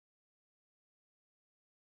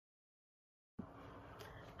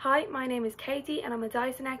Hi, my name is Katie and I'm a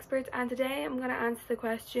Dyson expert, and today I'm going to answer the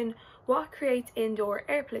question, what creates indoor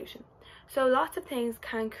air pollution? So lots of things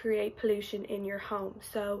can create pollution in your home.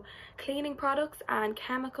 So cleaning products and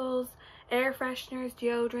chemicals, air fresheners,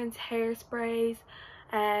 deodorants, hairsprays,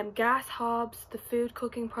 gas hobs, the food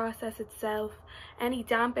cooking process itself, any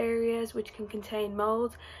damp areas which can contain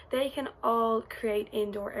mold, they can all create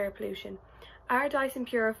indoor air pollution. Our Dyson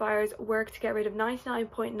purifiers work to get rid of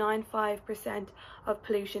 99.95% of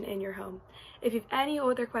pollution in your home. If you have any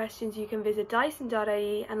other questions, you can visit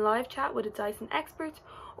dyson.ie and live chat with a Dyson expert,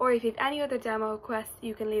 or if you have any other demo requests,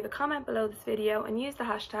 you can leave a comment below this video and use the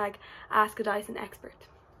hashtag AskADysonExpert.